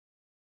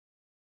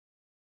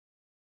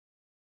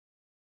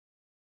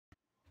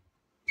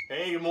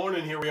Hey, good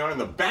morning. Here we are in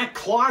the back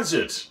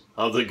closet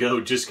of the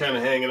GOAT, just kind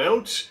of hanging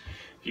out.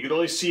 You could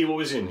only see what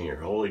was in here.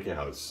 Holy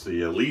cow, it's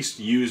the least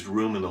used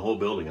room in the whole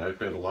building. I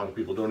bet a lot of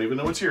people don't even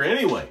know it's here.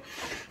 Anyway,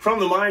 from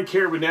the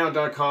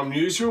MyCaribouNow.com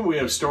newsroom, we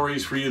have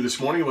stories for you this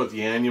morning about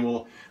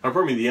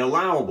the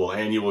allowable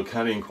annual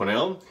cutting in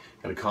Quesnel.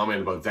 Got a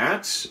comment about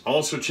that.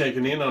 Also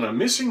checking in on a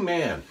missing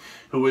man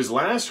who was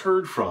last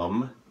heard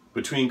from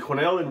between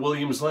Quesnel and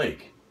Williams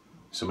Lake.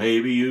 So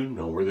maybe you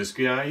know where this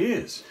guy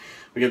is.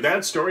 We get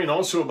that story and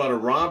also about a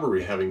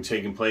robbery having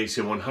taken place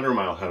in 100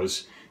 Mile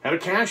House at a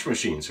cash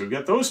machine. So we've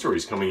got those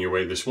stories coming your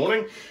way this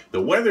morning.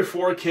 The weather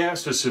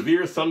forecast, a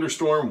severe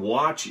thunderstorm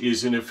watch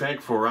is in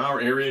effect for our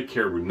area.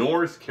 Caribou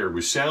North, Caribou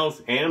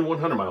South, and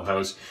 100 Mile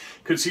House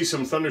could see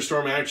some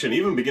thunderstorm action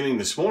even beginning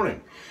this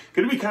morning.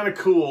 Going to be kind of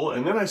cool.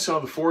 And then I saw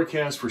the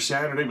forecast for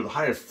Saturday with a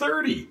high of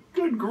 30.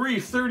 Good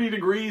grief, 30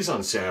 degrees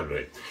on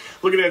Saturday.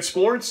 Looking at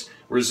sports,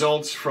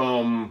 results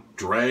from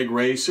drag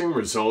racing,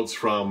 results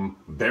from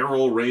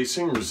barrel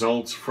racing,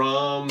 results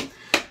from...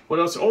 what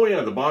else? Oh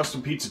yeah, the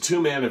Boston Pizza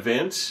two-man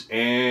event,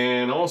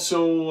 and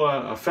also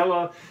a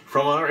fella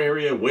from our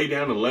area way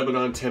down in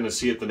Lebanon,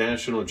 Tennessee at the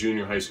National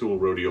Junior High School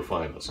Rodeo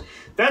Finals.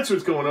 That's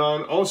what's going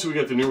on. Also, we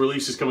got the new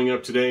releases coming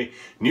up today.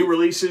 New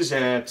releases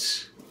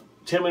at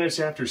 10 minutes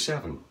after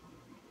 7.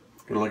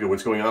 Gonna look at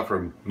what's going on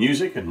from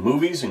music and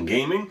movies and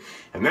gaming,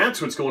 and that's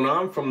what's going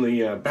on from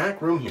the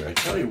back room here. I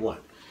tell you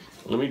what,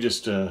 let me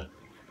just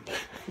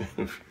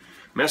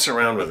mess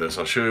around with this.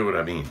 I'll show you what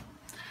I mean.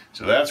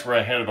 So that's where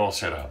I had it all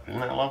set up. Isn't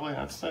that lovely?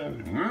 That's the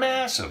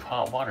massive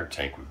hot water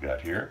tank we've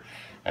got here.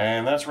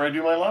 And that's where I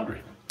do my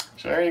laundry.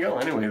 So there you go.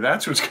 Anyway,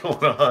 that's what's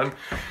going on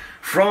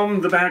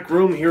from the back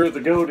room here at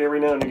the GOAT. Every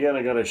now and again,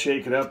 I got to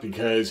shake it up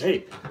because,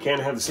 hey,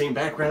 can't have the same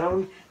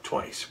background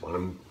twice. Want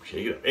to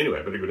shake it up. Anyway,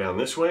 I better go down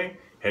this way,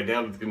 head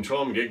down to the control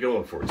room and get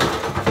going for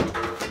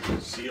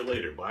it. See you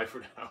later. Bye for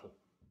now.